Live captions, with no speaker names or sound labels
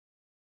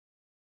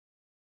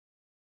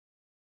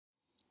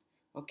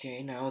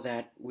Okay, now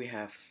that we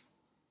have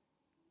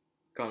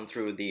gone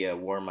through the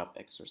warm-up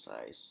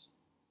exercise,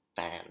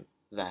 fan,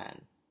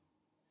 van,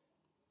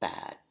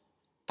 bad,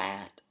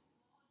 bad,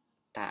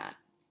 dad,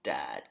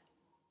 dad,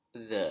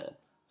 the,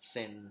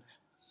 thin,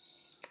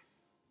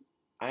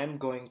 I'm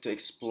going to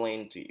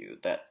explain to you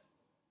that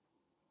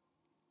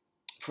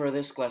for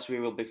this class we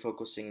will be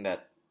focusing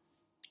that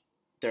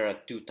there are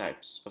two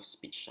types of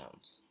speech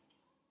sounds,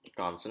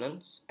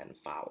 consonants and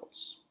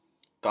vowels.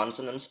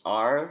 Consonants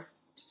are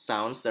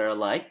sounds that are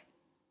like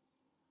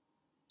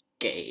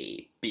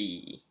K,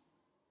 B,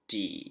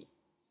 D,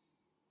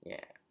 yeah.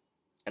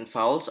 And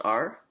vowels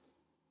are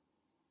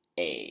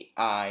A,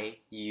 I,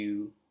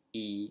 U,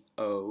 E,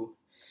 O.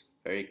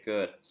 Very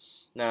good.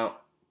 Now,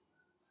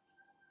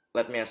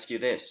 let me ask you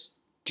this.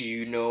 Do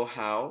you know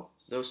how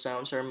those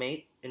sounds are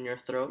made in your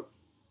throat?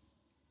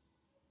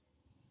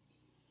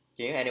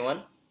 Do you?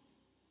 Anyone?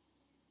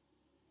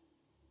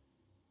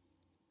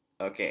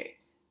 Okay.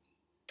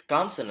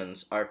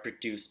 Consonants are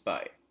produced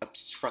by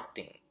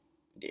obstructing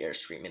the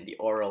airstream in the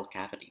oral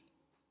cavity.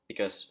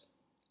 Because,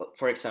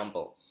 for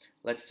example,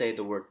 let's say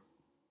the word,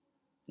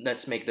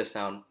 let's make the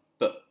sound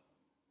B,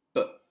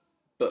 B,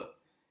 B.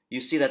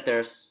 You see that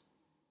there's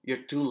your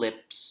two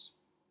lips,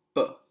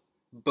 B,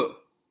 B,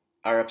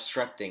 are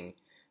obstructing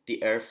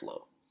the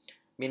airflow.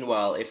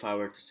 Meanwhile, if I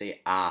were to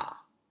say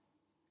ah,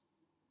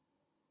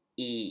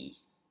 E,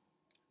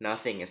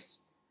 nothing is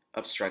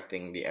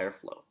obstructing the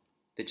airflow.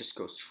 They just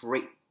go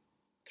straight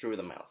through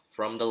the mouth,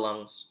 from the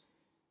lungs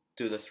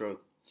to the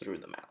throat, through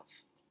the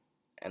mouth.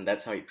 And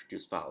that's how you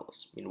produce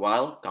vowels.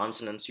 Meanwhile,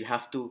 consonants, you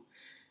have to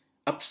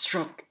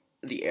obstruct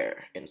the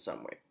air in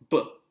some way.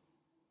 B,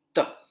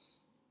 T,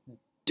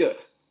 D,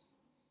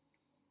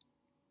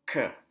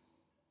 K.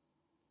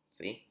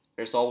 See?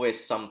 There's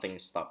always something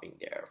stopping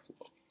the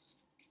airflow.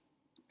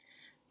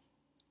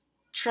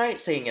 Try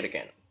saying it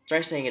again.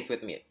 Try saying it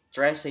with me.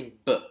 Try saying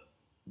B,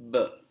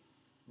 B,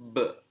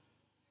 B.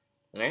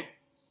 Right?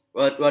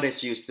 What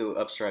is used to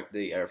obstruct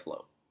the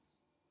airflow?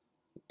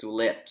 Two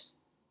lips.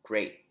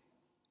 Great.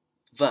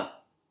 V,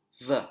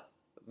 V,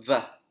 V.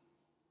 How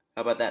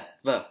about that?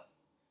 V.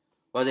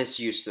 What is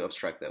used to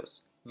obstruct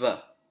those? V.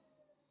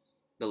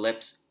 The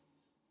lips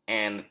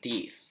and the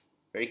teeth.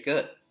 Very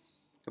good.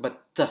 How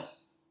about T,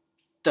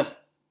 T,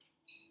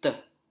 T,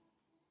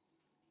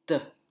 T?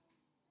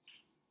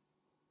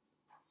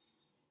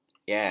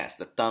 Yes,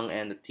 the tongue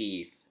and the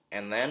teeth.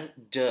 And then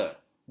D,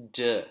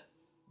 D,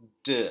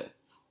 D.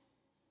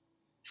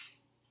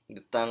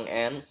 The tongue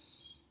and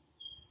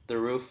the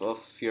roof of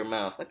your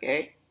mouth.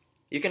 Okay,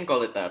 you can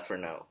call it that for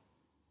now.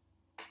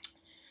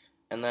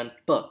 And then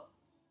P,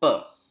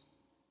 P.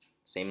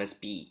 Same as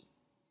B.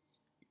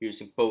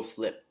 Using both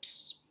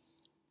lips.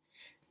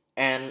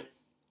 And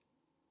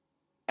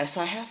as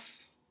I have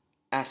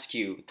asked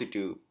you to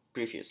do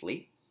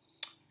previously,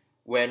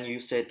 when you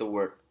say the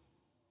word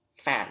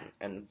fan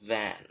and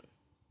van,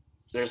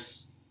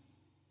 there's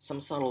some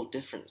subtle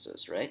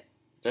differences, right?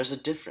 There's a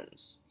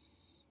difference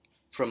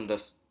from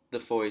the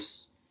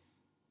voice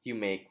you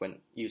make when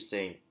you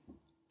say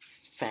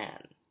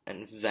fan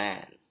and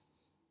van.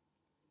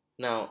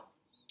 Now,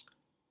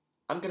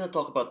 I'm gonna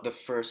talk about the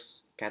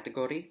first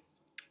category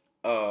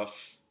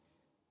of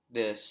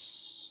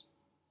this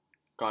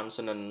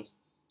consonant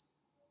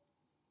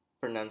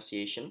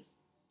pronunciation.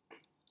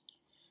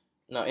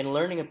 Now, in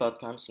learning about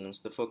consonants,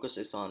 the focus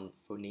is on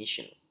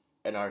phonation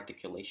and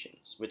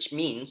articulations, which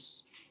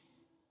means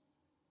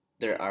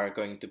you're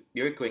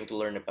going to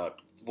learn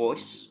about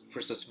voice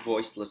versus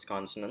voiceless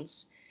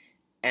consonants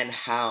and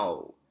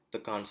how the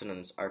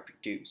consonants are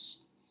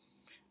produced.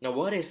 Now,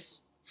 what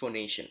is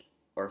phonation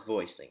or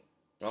voicing?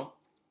 Well,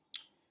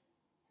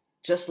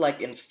 just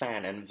like in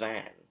fan and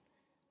van,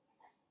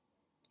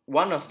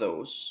 one of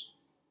those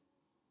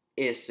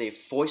is a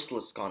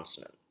voiceless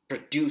consonant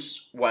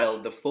produced while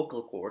the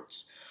vocal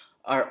cords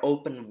are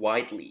open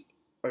widely,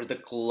 or the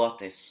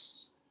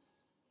glottis,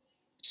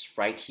 which is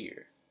right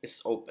here,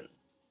 is open.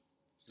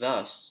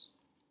 Thus,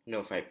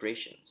 no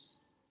vibrations.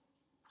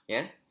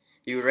 Yeah?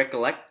 You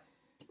recollect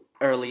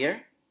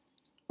earlier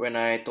when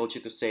I told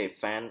you to say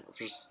fan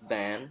versus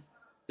van?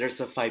 There's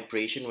a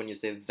vibration when you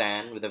say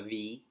van with a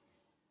V.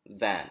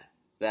 Van,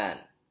 van.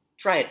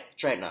 Try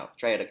it now.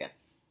 Try it again.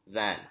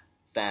 Van,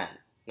 van.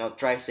 Now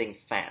try saying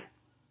fan,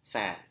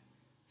 fan,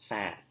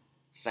 fan,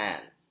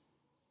 fan.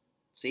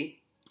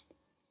 See?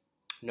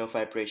 No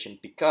vibration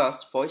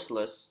because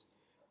voiceless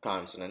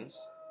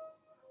consonants,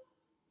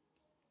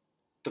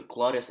 the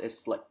glottis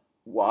is like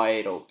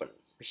wide open.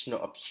 There's no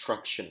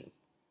obstruction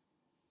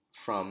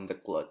from the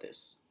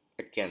glottis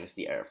against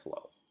the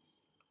airflow.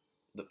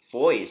 The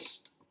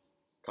voiced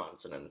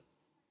consonant,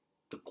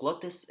 the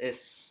glottis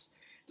is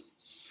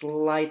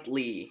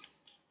slightly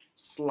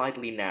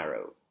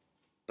narrow.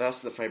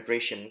 Thus the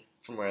vibration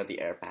from where the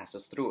air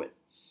passes through it.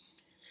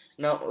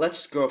 Now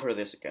let's go over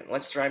this again.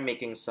 Let's try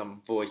making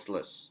some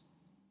voiceless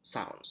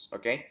sounds,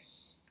 okay?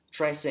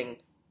 Try saying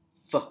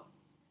f,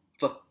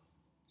 f,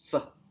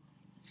 f,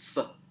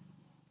 f.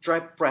 Try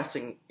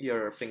pressing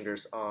your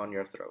fingers on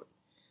your throat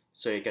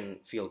so you can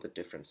feel the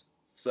difference.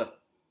 F,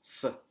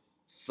 f,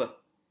 f.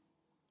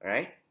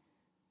 Alright?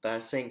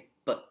 Then saying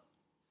p,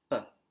 p,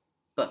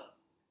 p,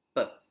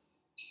 p,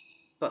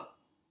 p.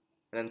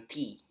 And then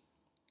t.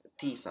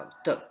 T sound.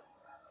 T,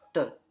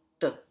 t,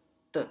 t,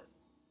 t.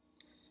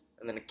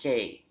 And then a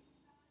k.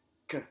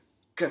 K,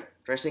 k.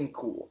 Try saying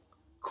cool.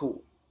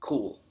 Cool,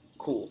 cool,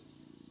 cool,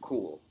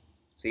 cool.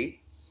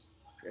 See?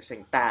 Try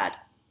saying dad.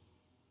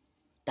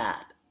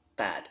 Dad,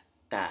 dad,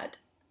 dad.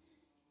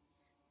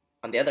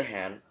 On the other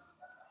hand,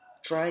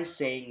 try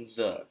saying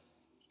the,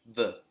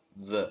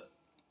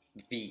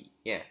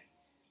 yeah.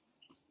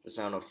 The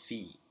sound of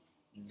V,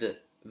 the.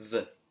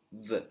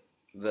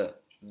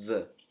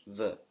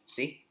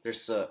 See?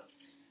 There's a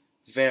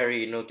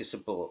very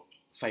noticeable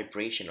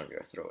vibration on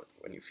your throat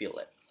when you feel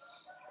it.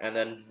 And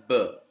then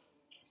b,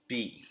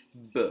 b,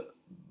 b,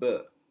 b,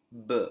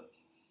 b,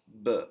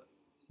 b,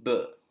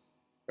 b,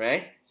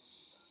 right?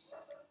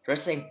 Try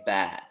saying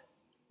bad,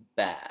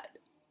 bad,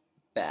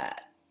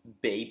 bad,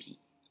 baby,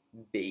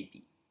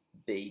 baby,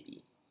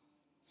 baby.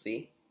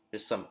 See?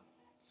 There's some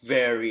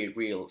very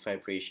real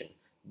vibration.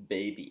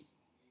 Baby.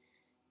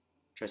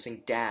 Try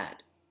saying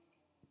dad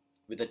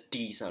with a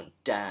D sound.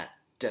 Dad,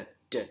 dad,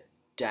 dad,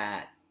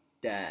 dad,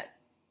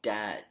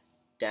 dad,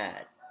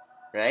 dad.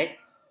 Right?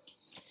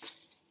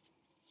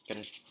 You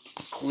can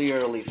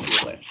clearly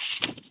feel it.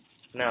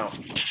 Now,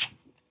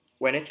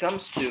 when it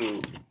comes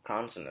to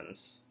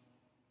consonants,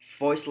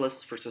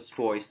 voiceless versus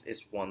voice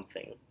is one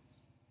thing.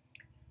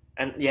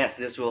 And yes,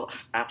 this will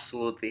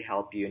absolutely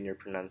help you in your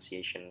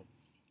pronunciation,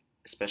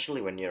 especially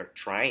when you're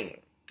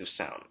trying to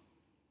sound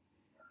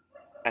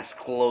as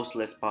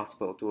closely as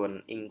possible to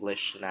an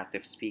English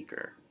native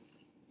speaker.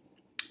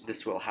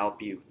 This will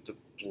help you to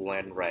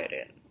blend right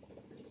in.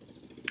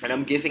 And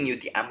I'm giving you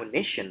the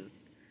ammunition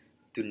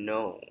to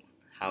know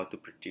how to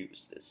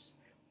produce these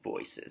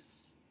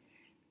voices.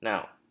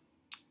 Now,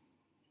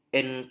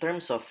 in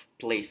terms of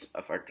place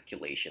of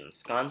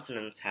articulations,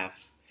 consonants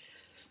have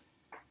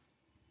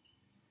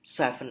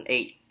 7,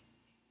 8.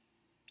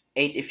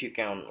 8 if you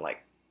count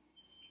like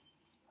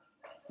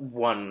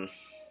one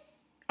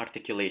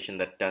articulation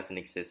that doesn't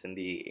exist in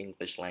the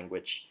English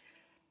language.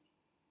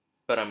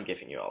 But I'm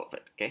giving you all of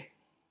it, okay?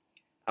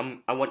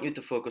 I want you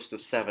to focus to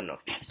 7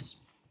 of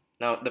these.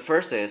 Now, the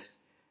first is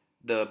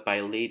the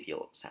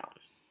bilabial sound.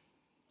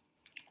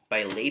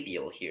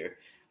 Bilabial here.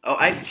 Oh,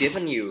 I've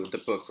given you the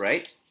book,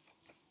 right?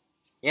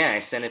 Yeah,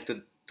 I sent it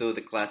to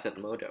the class at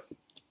Modo.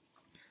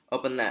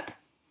 Open that.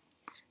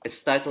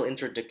 It's titled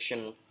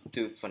Introduction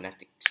to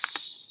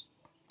Phonetics.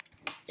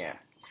 Yeah.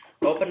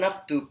 Open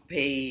up to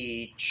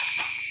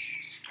page.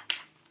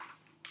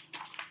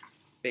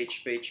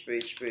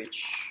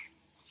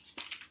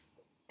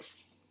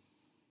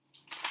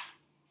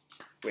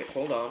 Wait,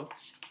 hold on.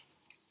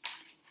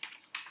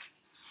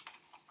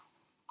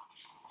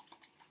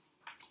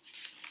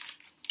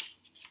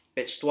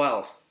 Page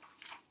 12.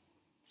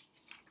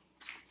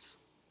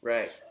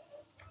 Right.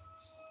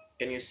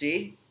 Can you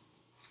see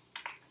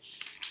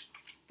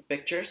the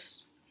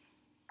pictures?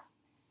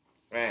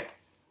 Right.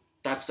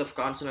 Types of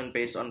consonant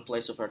based on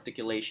place of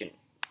articulation.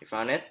 You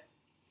found it?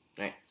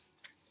 Right.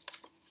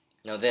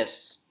 Now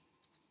this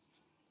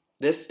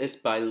is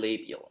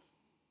bilabial.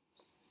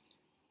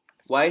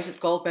 Why is it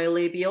called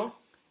bilabial?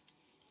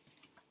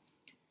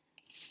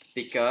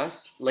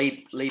 Because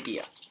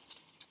labia.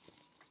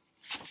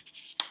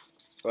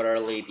 What are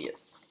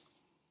labias?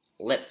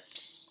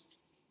 Lips.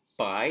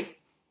 Bi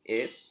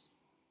is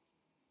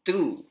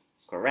 2.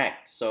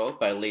 Correct. So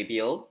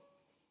bilabial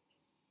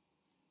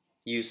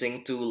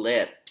using 2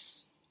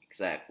 lips.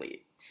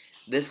 Exactly.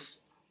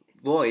 This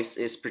voice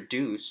is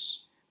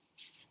produced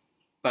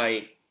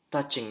by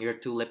touching your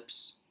 2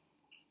 lips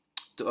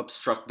to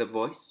obstruct the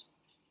voice,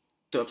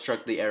 to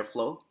obstruct the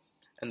airflow,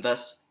 and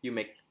thus you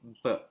make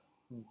b,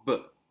 b,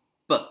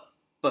 b,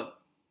 b,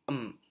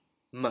 m,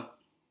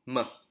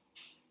 m,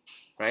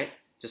 right?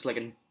 Just like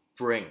in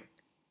bring,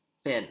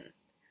 pin,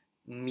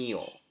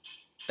 meal.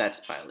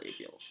 That's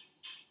bilabial.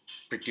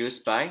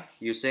 Produced by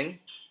using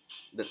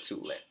the 2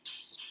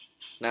 lips.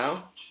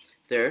 Now,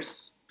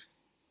 there's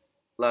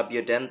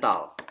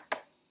labiodental.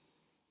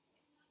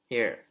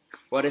 Here,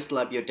 what is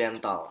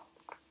labiodental?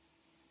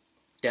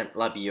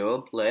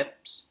 Labio,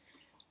 lips,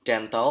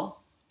 dental,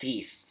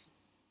 teeth.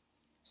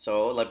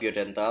 So,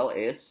 labiodental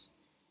is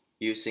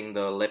using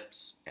the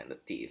lips and the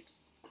teeth.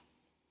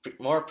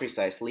 More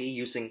precisely,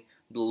 using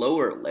the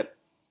lower lip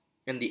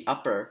and the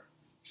upper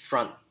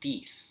front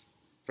teeth.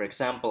 For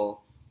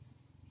example,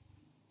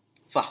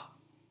 fa,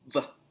 v,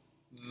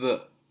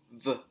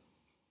 v.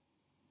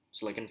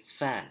 So like in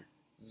fan,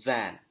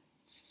 van,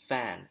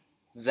 fan,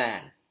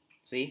 van.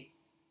 See?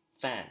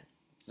 Fan,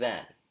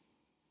 van.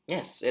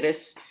 Yes, it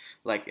is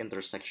like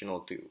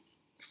intersectional to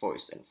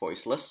voice and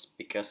voiceless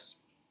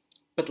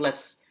but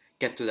let's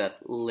get to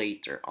that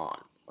later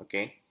on,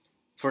 okay?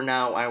 For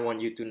now, I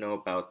want you to know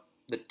about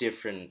the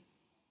different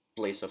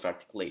place of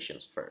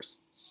articulations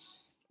first.